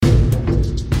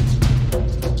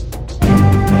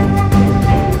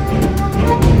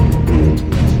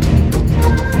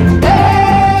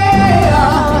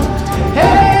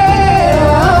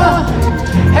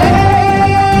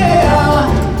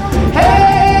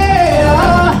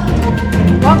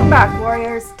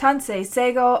Warriors, Tansei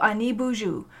Sego Ani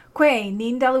Buju, Kwe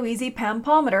Nindaluizi Pam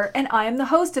Palmater, and I am the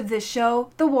host of this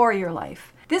show, The Warrior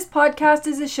Life. This podcast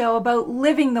is a show about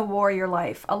living the warrior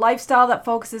life, a lifestyle that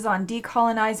focuses on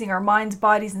decolonizing our minds,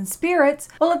 bodies, and spirits,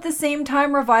 while at the same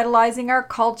time revitalizing our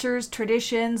cultures,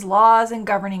 traditions, laws, and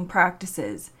governing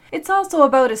practices. It's also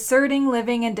about asserting,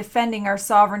 living, and defending our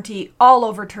sovereignty all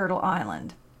over Turtle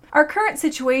Island. Our current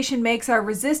situation makes our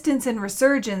resistance and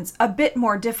resurgence a bit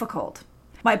more difficult.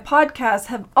 My podcasts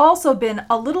have also been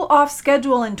a little off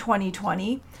schedule in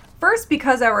 2020, first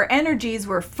because our energies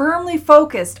were firmly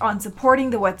focused on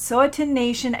supporting the Wet'suwet'en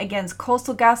Nation against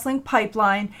Coastal GasLink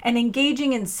pipeline and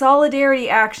engaging in solidarity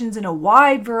actions in a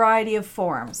wide variety of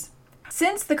forms.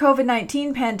 Since the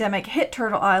COVID-19 pandemic hit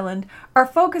Turtle Island, our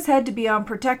focus had to be on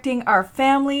protecting our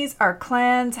families, our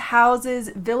clans, houses,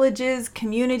 villages,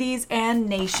 communities, and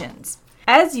nations.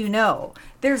 As you know,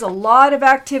 there's a lot of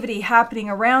activity happening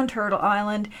around Turtle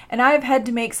Island, and I have had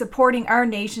to make supporting our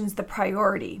nations the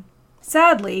priority.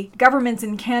 Sadly, governments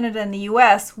in Canada and the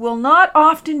US will not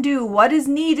often do what is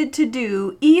needed to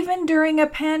do, even during a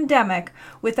pandemic,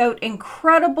 without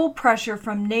incredible pressure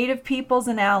from Native peoples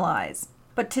and allies.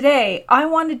 But today, I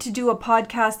wanted to do a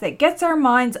podcast that gets our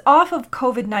minds off of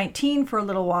COVID-19 for a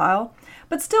little while,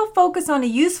 but still focus on a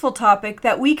useful topic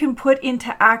that we can put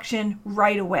into action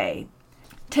right away.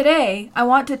 Today, I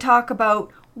want to talk about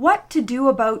what to do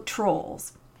about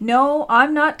trolls. No,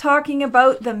 I'm not talking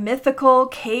about the mythical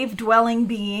cave-dwelling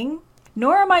being,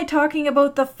 nor am I talking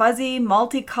about the fuzzy,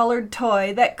 multicolored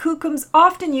toy that Kookums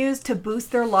often use to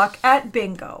boost their luck at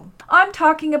bingo. I'm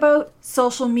talking about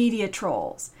social media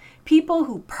trolls. People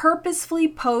who purposefully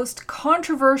post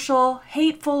controversial,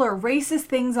 hateful, or racist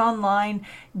things online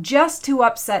just to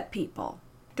upset people.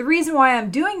 The reason why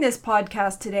I'm doing this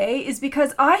podcast today is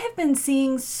because I have been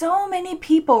seeing so many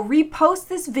people repost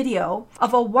this video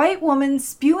of a white woman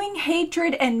spewing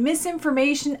hatred and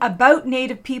misinformation about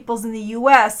Native peoples in the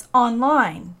US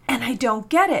online. And I don't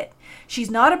get it.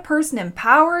 She's not a person in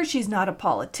power, she's not a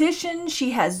politician,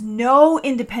 she has no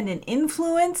independent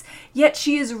influence, yet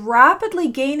she is rapidly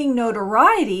gaining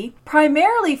notoriety,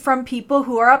 primarily from people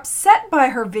who are upset by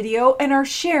her video and are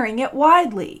sharing it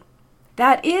widely.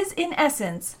 That is, in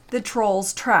essence, the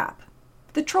troll's trap.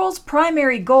 The troll's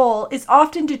primary goal is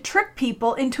often to trick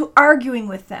people into arguing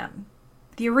with them.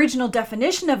 The original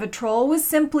definition of a troll was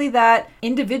simply that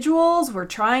individuals were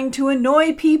trying to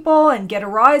annoy people and get a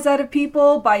rise out of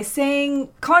people by saying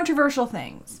controversial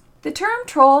things. The term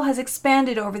troll has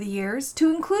expanded over the years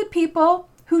to include people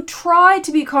who try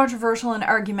to be controversial and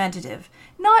argumentative,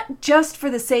 not just for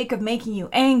the sake of making you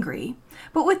angry,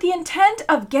 but with the intent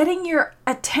of getting your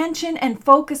attention and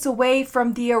focus away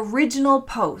from the original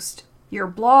post, your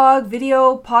blog,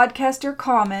 video, podcast, or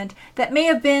comment that may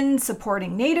have been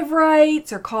supporting Native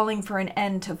rights or calling for an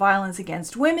end to violence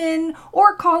against women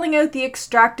or calling out the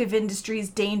extractive industry's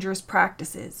dangerous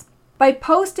practices. By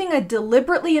posting a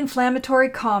deliberately inflammatory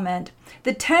comment,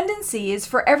 the tendency is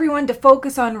for everyone to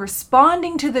focus on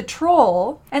responding to the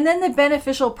troll, and then the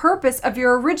beneficial purpose of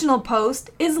your original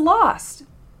post is lost.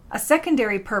 A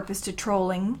secondary purpose to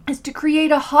trolling is to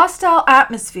create a hostile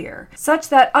atmosphere such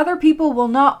that other people will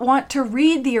not want to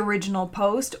read the original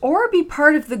post or be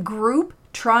part of the group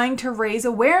trying to raise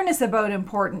awareness about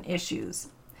important issues.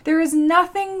 There is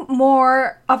nothing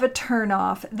more of a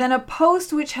turnoff than a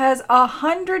post which has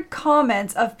 100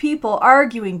 comments of people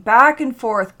arguing back and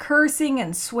forth, cursing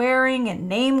and swearing and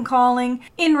name-calling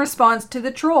in response to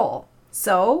the troll.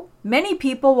 So, many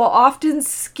people will often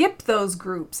skip those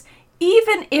groups,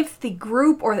 even if the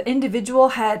group or the individual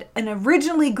had an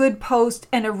originally good post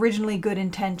and originally good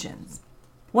intentions.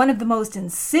 One of the most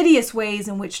insidious ways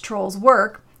in which trolls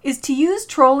work is to use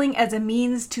trolling as a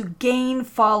means to gain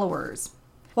followers.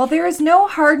 While there is no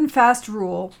hard and fast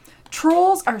rule,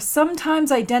 trolls are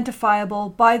sometimes identifiable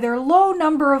by their low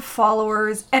number of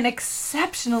followers and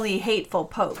exceptionally hateful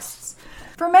posts.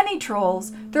 For many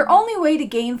trolls, their only way to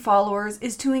gain followers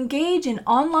is to engage in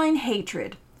online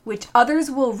hatred, which others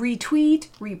will retweet,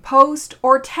 repost,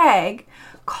 or tag,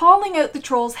 calling out the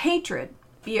troll's hatred,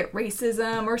 be it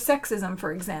racism or sexism,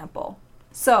 for example.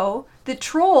 So, the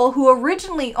troll who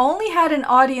originally only had an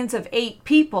audience of 8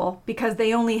 people because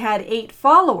they only had 8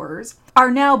 followers are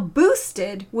now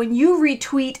boosted when you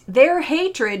retweet their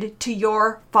hatred to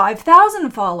your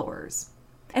 5,000 followers.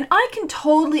 And I can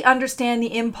totally understand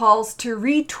the impulse to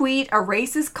retweet a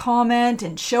racist comment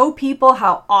and show people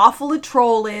how awful a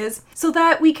troll is so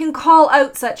that we can call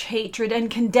out such hatred and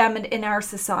condemn it in our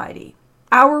society.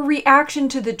 Our reaction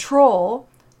to the troll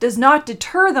does not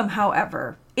deter them,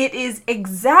 however. It is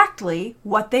exactly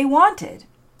what they wanted.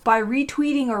 By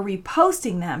retweeting or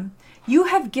reposting them, you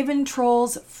have given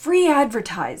trolls free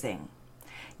advertising.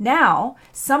 Now,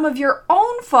 some of your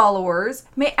own followers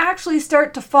may actually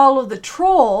start to follow the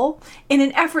troll in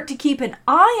an effort to keep an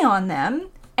eye on them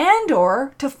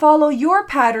and/or to follow your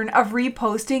pattern of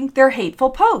reposting their hateful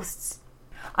posts.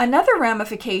 Another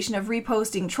ramification of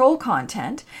reposting troll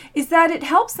content is that it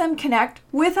helps them connect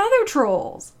with other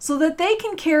trolls so that they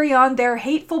can carry on their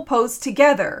hateful posts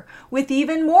together with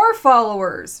even more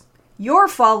followers. Your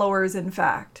followers, in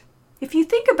fact. If you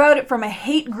think about it from a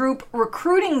hate group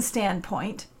recruiting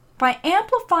standpoint, by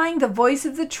amplifying the voice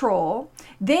of the troll,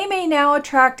 they may now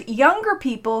attract younger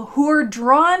people who are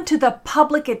drawn to the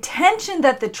public attention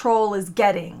that the troll is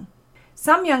getting.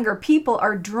 Some younger people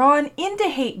are drawn into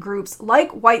hate groups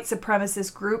like white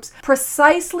supremacist groups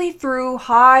precisely through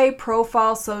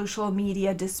high-profile social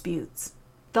media disputes.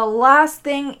 The last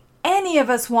thing any of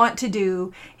us want to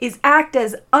do is act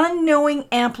as unknowing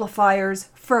amplifiers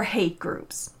for hate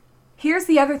groups. Here's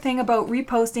the other thing about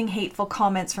reposting hateful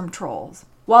comments from trolls.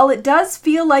 While it does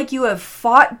feel like you have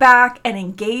fought back and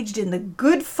engaged in the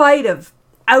good fight of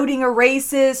outing a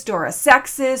racist or a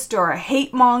sexist or a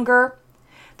hate monger,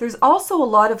 there's also a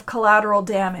lot of collateral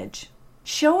damage.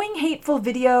 Showing hateful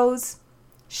videos,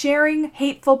 sharing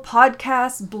hateful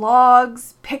podcasts,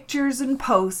 blogs, pictures, and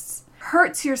posts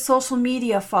hurts your social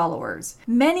media followers,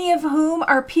 many of whom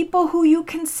are people who you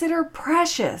consider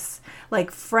precious,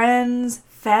 like friends,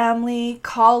 family,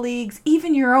 colleagues,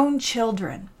 even your own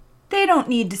children. They don't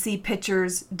need to see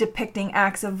pictures depicting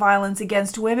acts of violence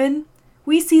against women.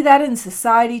 We see that in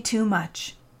society too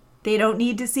much. They don't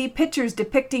need to see pictures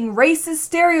depicting racist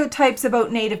stereotypes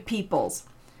about Native peoples.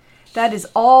 That is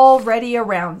already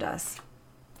around us.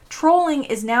 Trolling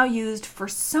is now used for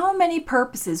so many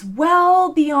purposes,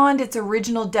 well beyond its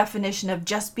original definition of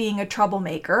just being a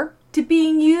troublemaker, to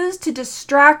being used to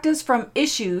distract us from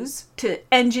issues, to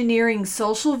engineering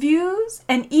social views,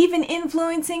 and even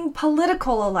influencing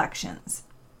political elections.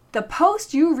 The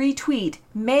post you retweet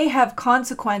may have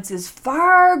consequences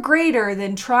far greater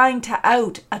than trying to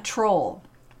out a troll.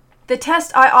 The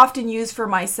test I often use for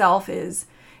myself is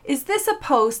this a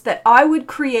post that I would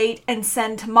create and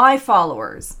send to my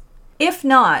followers? If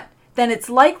not, then it's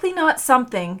likely not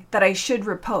something that I should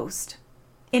repost.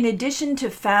 In addition to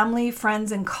family,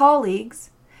 friends, and colleagues,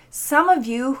 some of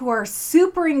you who are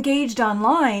super engaged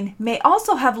online may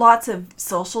also have lots of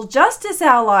social justice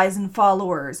allies and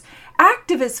followers,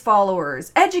 activist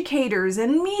followers, educators,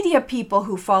 and media people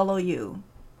who follow you.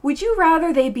 Would you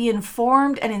rather they be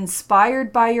informed and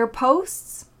inspired by your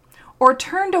posts, or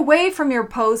turned away from your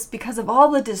posts because of all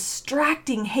the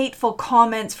distracting, hateful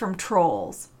comments from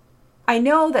trolls? I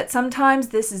know that sometimes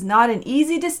this is not an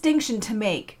easy distinction to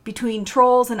make between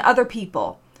trolls and other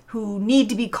people who need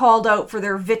to be called out for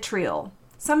their vitriol.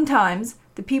 Sometimes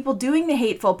the people doing the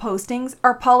hateful postings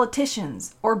are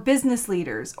politicians or business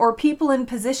leaders or people in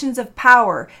positions of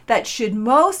power that should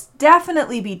most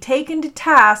definitely be taken to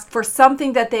task for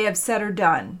something that they have said or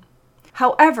done.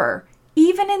 However,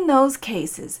 even in those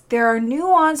cases, there are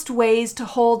nuanced ways to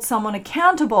hold someone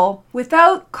accountable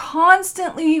without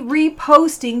constantly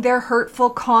reposting their hurtful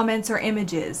comments or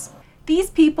images. These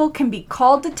people can be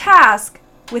called to task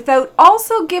without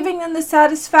also giving them the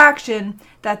satisfaction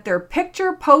that their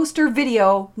picture, post, or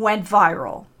video went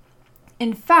viral.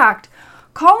 In fact,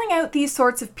 calling out these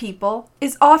sorts of people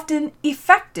is often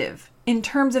effective in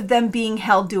terms of them being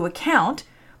held to account,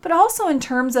 but also in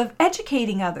terms of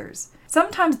educating others.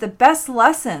 Sometimes the best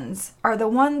lessons are the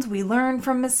ones we learn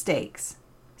from mistakes.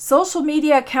 Social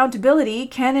media accountability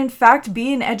can in fact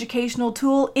be an educational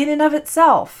tool in and of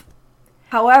itself.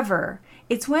 However,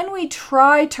 it's when we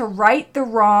try to right the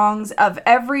wrongs of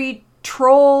every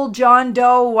troll John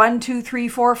Doe 1, 2, 3,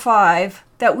 4, 5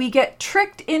 that we get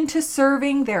tricked into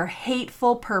serving their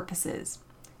hateful purposes.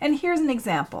 And here's an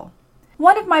example.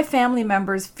 One of my family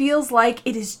members feels like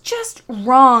it is just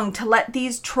wrong to let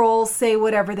these trolls say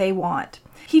whatever they want.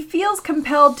 He feels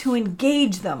compelled to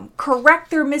engage them,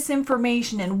 correct their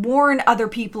misinformation, and warn other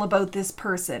people about this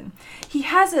person. He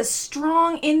has a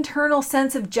strong internal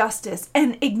sense of justice,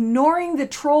 and ignoring the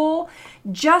troll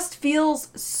just feels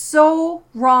so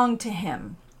wrong to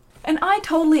him. And I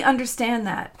totally understand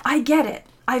that. I get it.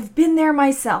 I've been there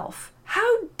myself.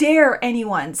 How dare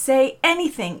anyone say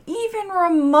anything, even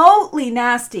remotely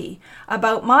nasty,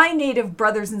 about my Native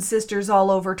brothers and sisters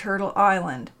all over Turtle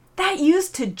Island? That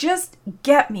used to just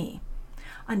get me,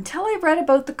 until I read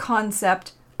about the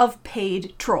concept of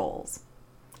paid trolls.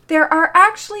 There are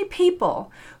actually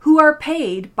people who are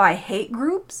paid by hate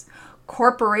groups,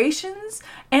 corporations,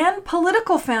 and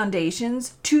political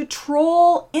foundations to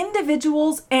troll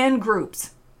individuals and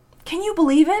groups. Can you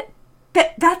believe it?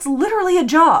 That's literally a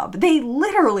job. They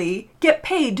literally get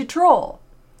paid to troll.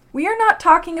 We are not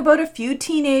talking about a few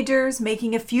teenagers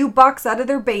making a few bucks out of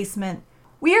their basement.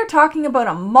 We are talking about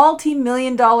a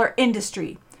multi-million-dollar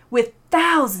industry with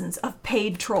thousands of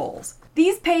paid trolls.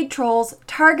 These paid trolls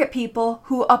target people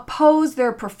who oppose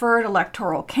their preferred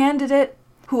electoral candidate,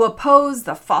 who oppose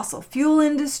the fossil fuel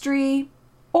industry,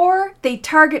 or they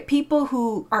target people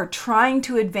who are trying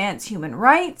to advance human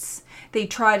rights, they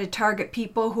try to target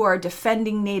people who are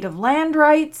defending native land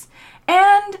rights,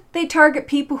 and they target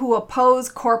people who oppose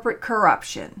corporate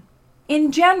corruption.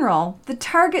 In general, the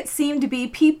targets seem to be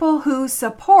people who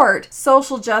support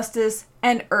social justice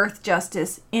and earth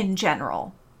justice in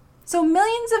general. So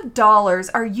millions of dollars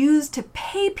are used to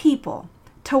pay people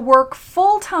to work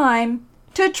full-time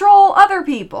to troll other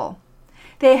people.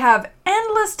 They have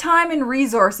endless time and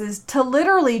resources to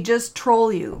literally just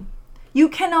troll you. You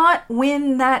cannot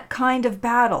win that kind of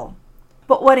battle.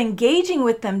 But what engaging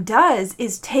with them does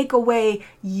is take away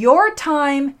your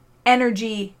time,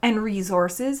 energy, and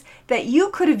resources that you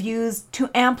could have used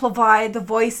to amplify the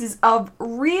voices of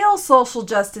real social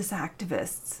justice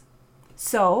activists.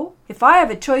 So, if I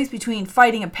have a choice between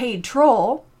fighting a paid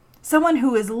troll, someone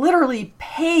who is literally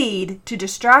paid to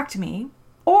distract me,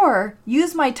 or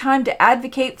use my time to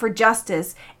advocate for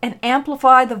justice and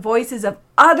amplify the voices of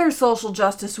other social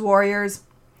justice warriors,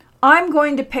 I'm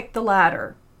going to pick the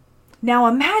latter. Now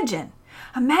imagine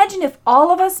if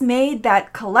all of us made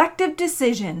that collective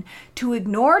decision to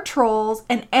ignore trolls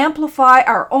and amplify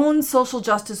our own social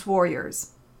justice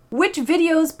warriors. Which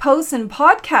videos, posts, and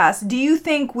podcasts do you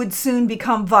think would soon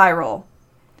become viral?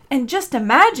 And just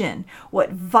imagine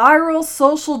what viral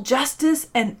social justice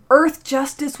and earth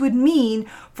justice would mean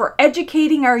for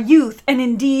educating our youth and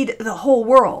indeed the whole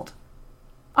world.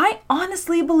 I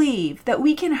honestly believe that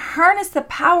we can harness the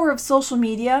power of social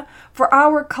media for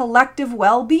our collective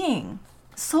well-being.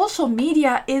 Social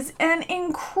media is an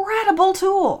incredible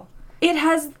tool. It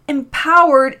has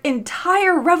empowered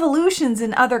entire revolutions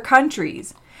in other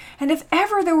countries. And if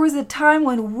ever there was a time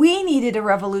when we needed a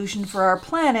revolution for our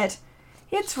planet,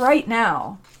 it's right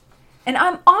now. And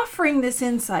I'm offering this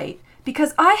insight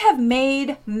because I have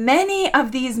made many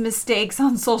of these mistakes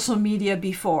on social media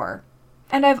before.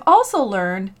 And I've also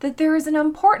learned that there is an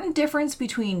important difference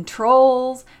between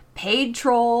trolls, paid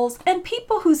trolls, and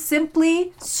people who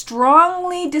simply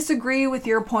strongly disagree with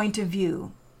your point of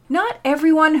view. Not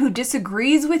everyone who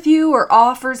disagrees with you or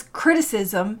offers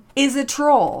criticism is a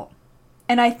troll.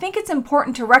 And I think it's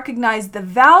important to recognize the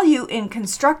value in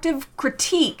constructive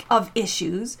critique of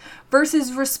issues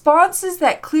versus responses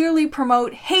that clearly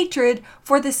promote hatred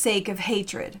for the sake of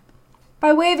hatred.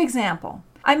 By way of example,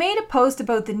 I made a post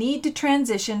about the need to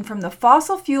transition from the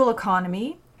fossil fuel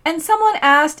economy, and someone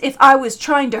asked if I was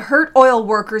trying to hurt oil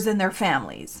workers and their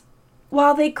families.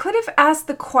 While they could have asked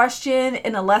the question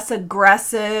in a less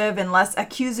aggressive and less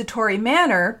accusatory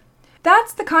manner,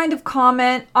 that's the kind of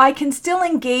comment I can still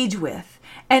engage with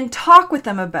and talk with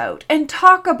them about, and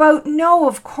talk about, no,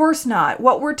 of course not.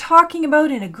 What we're talking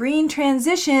about in a green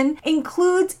transition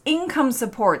includes income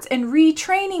supports and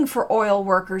retraining for oil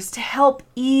workers to help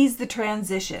ease the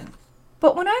transition.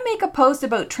 But when I make a post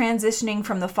about transitioning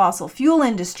from the fossil fuel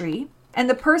industry, and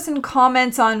the person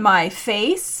comments on my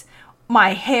face,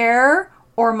 my hair,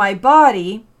 or my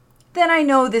body, then I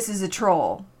know this is a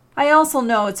troll. I also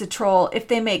know it's a troll if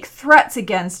they make threats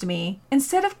against me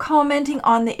instead of commenting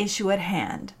on the issue at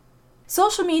hand.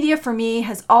 Social media for me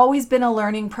has always been a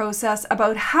learning process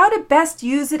about how to best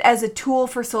use it as a tool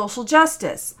for social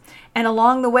justice. And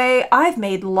along the way, I've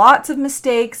made lots of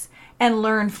mistakes and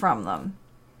learned from them.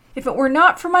 If it were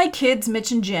not for my kids,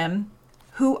 Mitch and Jim,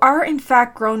 who are in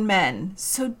fact grown men,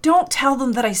 so don't tell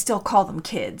them that I still call them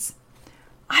kids,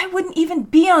 I wouldn't even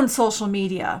be on social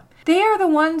media. They are the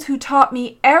ones who taught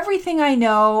me everything I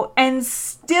know and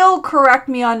still correct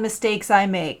me on mistakes I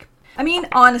make. I mean,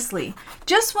 honestly,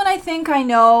 just when I think I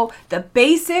know the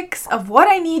basics of what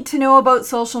I need to know about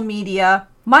social media,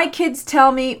 my kids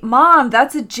tell me, "Mom,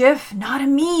 that's a GIF, not a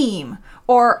meme."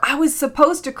 Or, "I was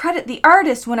supposed to credit the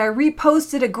artist when I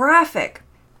reposted a graphic."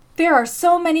 There are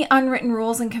so many unwritten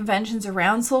rules and conventions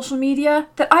around social media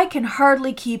that I can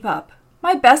hardly keep up.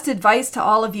 My best advice to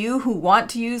all of you who want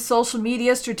to use social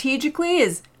media strategically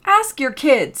is ask your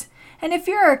kids. And if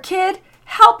you're a kid,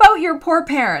 help out your poor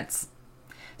parents.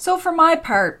 So for my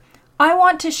part, I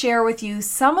want to share with you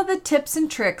some of the tips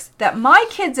and tricks that my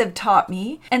kids have taught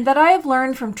me and that I have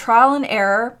learned from trial and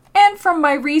error and from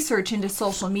my research into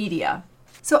social media.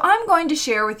 So I'm going to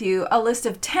share with you a list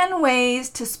of 10 ways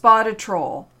to spot a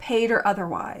troll, paid or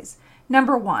otherwise.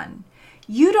 Number 1.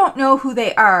 You don't know who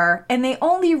they are, and they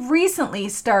only recently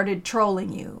started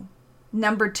trolling you.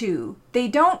 Number 2, they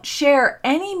don't share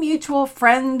any mutual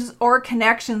friends or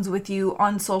connections with you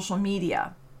on social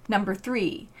media. Number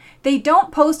 3, they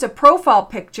don't post a profile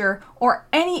picture or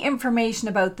any information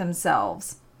about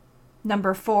themselves.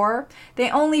 Number 4, they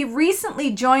only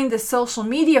recently joined the social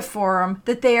media forum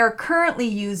that they are currently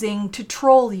using to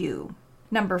troll you.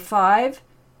 Number 5,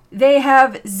 they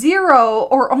have 0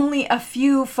 or only a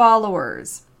few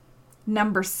followers.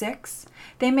 Number 6,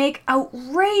 they make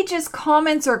outrageous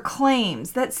comments or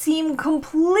claims that seem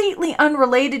completely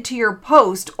unrelated to your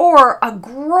post or a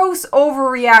gross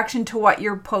overreaction to what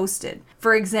you're posted.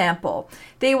 For example,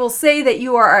 they will say that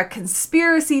you are a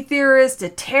conspiracy theorist, a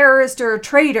terrorist, or a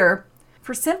traitor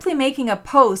for simply making a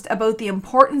post about the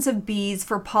importance of bees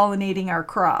for pollinating our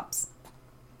crops.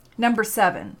 Number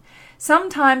 7,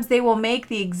 sometimes they will make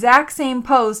the exact same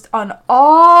post on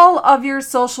all of your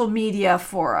social media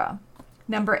fora.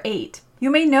 Number 8, you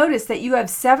may notice that you have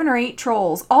 7 or 8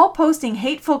 trolls all posting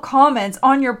hateful comments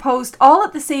on your post all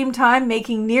at the same time,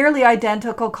 making nearly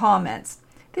identical comments.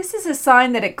 This is a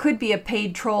sign that it could be a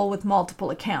paid troll with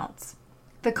multiple accounts.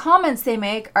 The comments they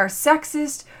make are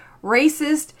sexist,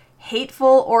 racist,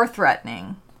 hateful, or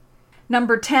threatening.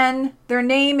 Number 10, their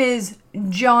name is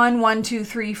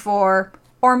John1234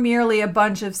 or merely a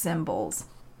bunch of symbols.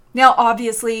 Now,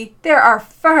 obviously, there are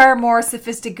far more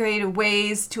sophisticated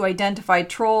ways to identify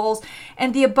trolls,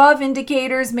 and the above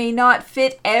indicators may not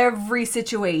fit every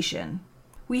situation.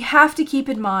 We have to keep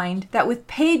in mind that with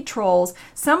paid trolls,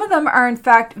 some of them are in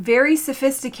fact very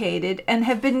sophisticated and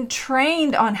have been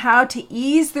trained on how to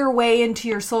ease their way into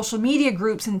your social media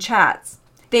groups and chats.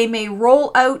 They may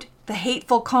roll out the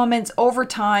hateful comments over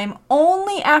time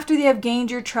only after they have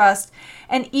gained your trust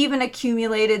and even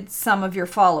accumulated some of your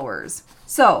followers.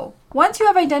 So, once you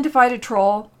have identified a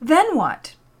troll, then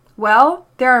what? Well,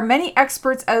 there are many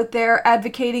experts out there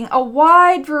advocating a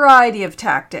wide variety of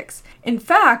tactics. In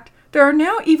fact, there are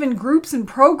now even groups and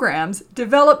programs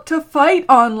developed to fight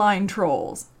online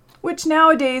trolls, which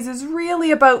nowadays is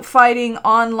really about fighting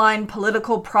online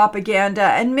political propaganda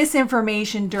and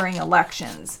misinformation during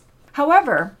elections.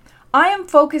 However, I am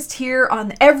focused here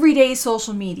on everyday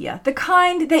social media, the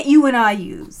kind that you and I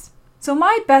use. So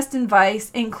my best advice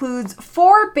includes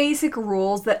 4 basic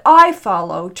rules that I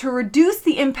follow to reduce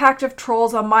the impact of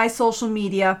trolls on my social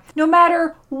media, no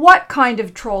matter what kind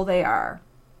of troll they are.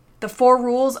 The 4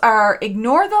 rules are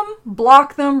ignore them,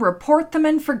 block them, report them,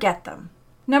 and forget them.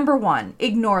 Number 1,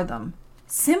 ignore them.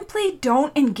 Simply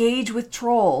don't engage with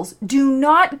trolls. Do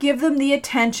not give them the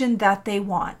attention that they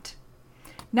want.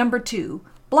 Number 2,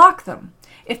 block them.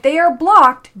 If they are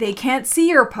blocked, they can't see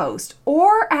your post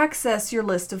or access your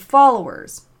list of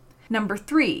followers. Number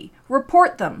 3,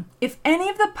 report them. If any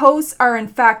of the posts are in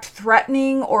fact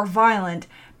threatening or violent,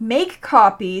 make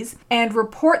copies and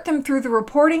report them through the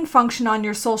reporting function on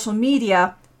your social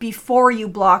media before you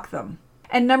block them.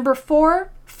 And number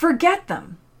 4, forget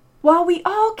them. While we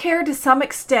all care to some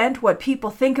extent what people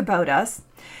think about us,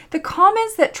 the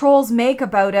comments that trolls make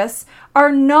about us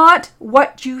are not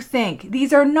what you think.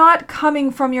 These are not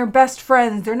coming from your best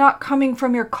friends. They're not coming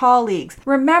from your colleagues.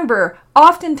 Remember,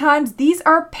 oftentimes these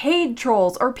are paid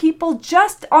trolls or people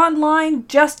just online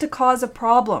just to cause a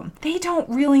problem. They don't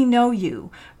really know you.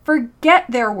 Forget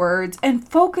their words and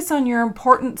focus on your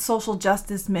important social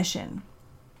justice mission.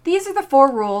 These are the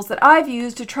 4 rules that I've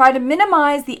used to try to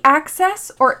minimize the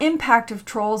access or impact of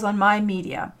trolls on my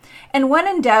media. And when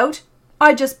in doubt,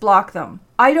 I just block them.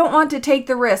 I don't want to take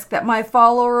the risk that my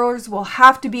followers will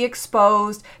have to be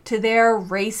exposed to their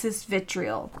racist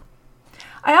vitriol.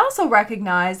 I also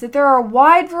recognize that there are a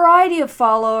wide variety of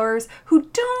followers who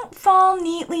don't fall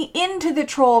neatly into the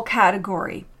troll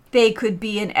category. They could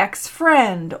be an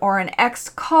ex-friend or an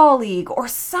ex-colleague or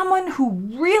someone who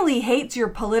really hates your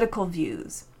political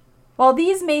views. While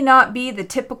these may not be the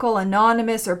typical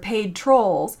anonymous or paid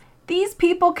trolls, these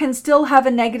people can still have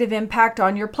a negative impact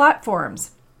on your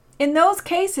platforms. In those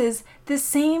cases, the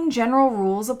same general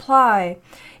rules apply.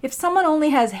 If someone only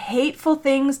has hateful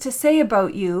things to say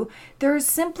about you, there is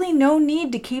simply no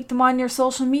need to keep them on your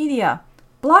social media.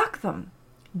 Block them.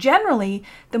 Generally,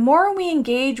 the more we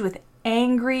engage with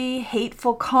angry,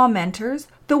 hateful commenters,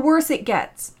 the worse it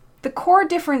gets. The core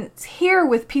difference here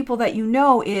with people that you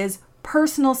know is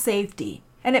personal safety,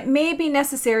 and it may be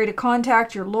necessary to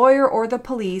contact your lawyer or the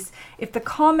police if the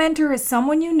commenter is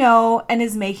someone you know and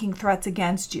is making threats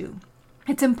against you.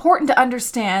 It's important to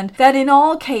understand that in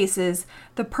all cases,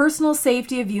 the personal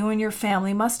safety of you and your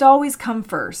family must always come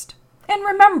first. And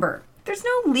remember, there's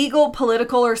no legal,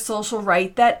 political, or social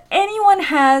right that anyone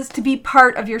has to be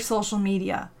part of your social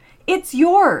media. It's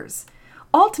yours.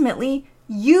 Ultimately,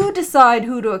 You decide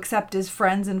who to accept as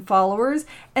friends and followers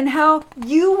and how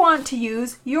you want to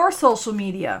use your social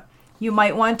media. You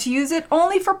might want to use it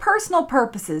only for personal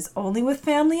purposes, only with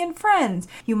family and friends.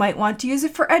 You might want to use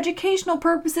it for educational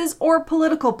purposes or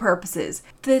political purposes.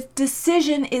 The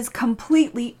decision is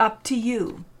completely up to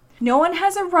you. No one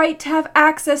has a right to have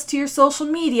access to your social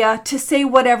media to say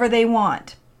whatever they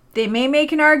want. They may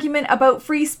make an argument about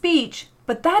free speech,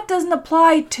 but that doesn't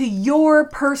apply to your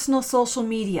personal social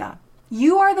media.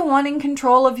 You are the one in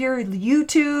control of your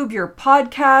YouTube, your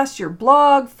podcast, your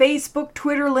blog, Facebook,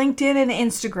 Twitter, LinkedIn, and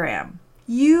Instagram.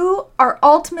 You are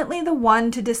ultimately the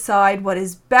one to decide what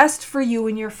is best for you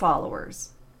and your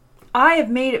followers. I have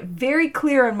made it very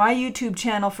clear on my YouTube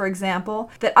channel, for example,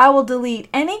 that I will delete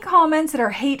any comments that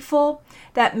are hateful,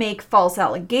 that make false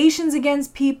allegations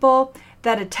against people,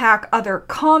 that attack other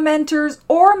commenters,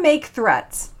 or make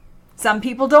threats. Some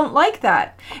people don't like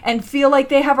that and feel like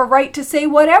they have a right to say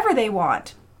whatever they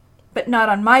want, but not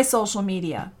on my social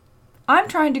media. I'm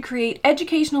trying to create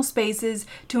educational spaces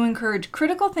to encourage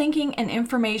critical thinking and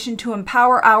information to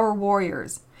empower our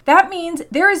warriors. That means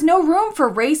there is no room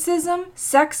for racism,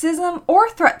 sexism, or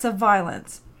threats of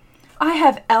violence. I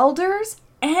have elders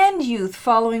and youth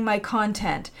following my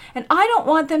content, and I don't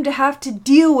want them to have to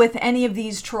deal with any of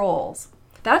these trolls.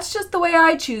 That's just the way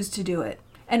I choose to do it.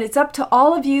 And it's up to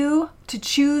all of you to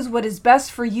choose what is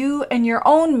best for you and your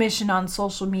own mission on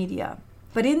social media.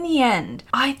 But in the end,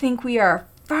 I think we are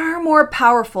far more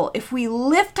powerful if we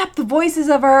lift up the voices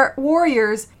of our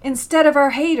warriors instead of our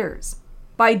haters.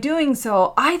 By doing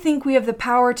so, I think we have the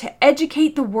power to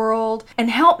educate the world and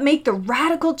help make the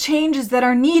radical changes that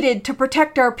are needed to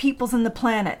protect our peoples and the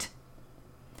planet.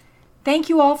 Thank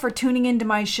you all for tuning into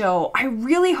my show. I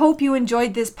really hope you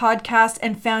enjoyed this podcast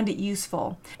and found it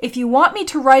useful. If you want me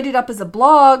to write it up as a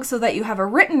blog so that you have a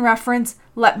written reference,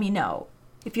 let me know.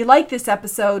 If you like this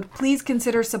episode, please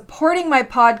consider supporting my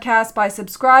podcast by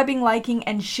subscribing, liking,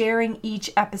 and sharing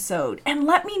each episode. And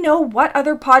let me know what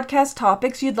other podcast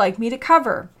topics you'd like me to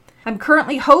cover. I'm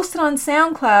currently hosted on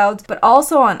SoundCloud, but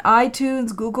also on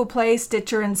iTunes, Google Play,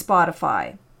 Stitcher, and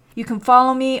Spotify. You can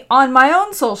follow me on my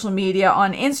own social media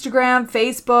on Instagram,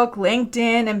 Facebook,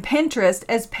 LinkedIn, and Pinterest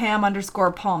as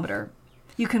Pam_Palmater.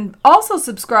 You can also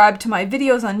subscribe to my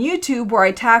videos on YouTube where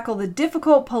I tackle the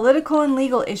difficult political and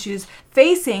legal issues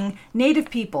facing Native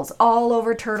peoples all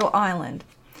over Turtle Island.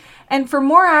 And for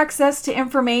more access to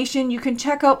information, you can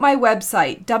check out my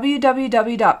website,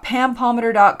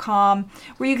 www.pampalmater.com,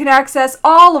 where you can access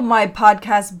all of my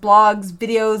podcasts, blogs,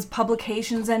 videos,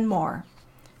 publications, and more.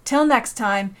 Till next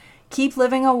time, keep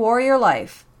living a warrior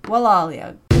life.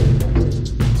 Walalia.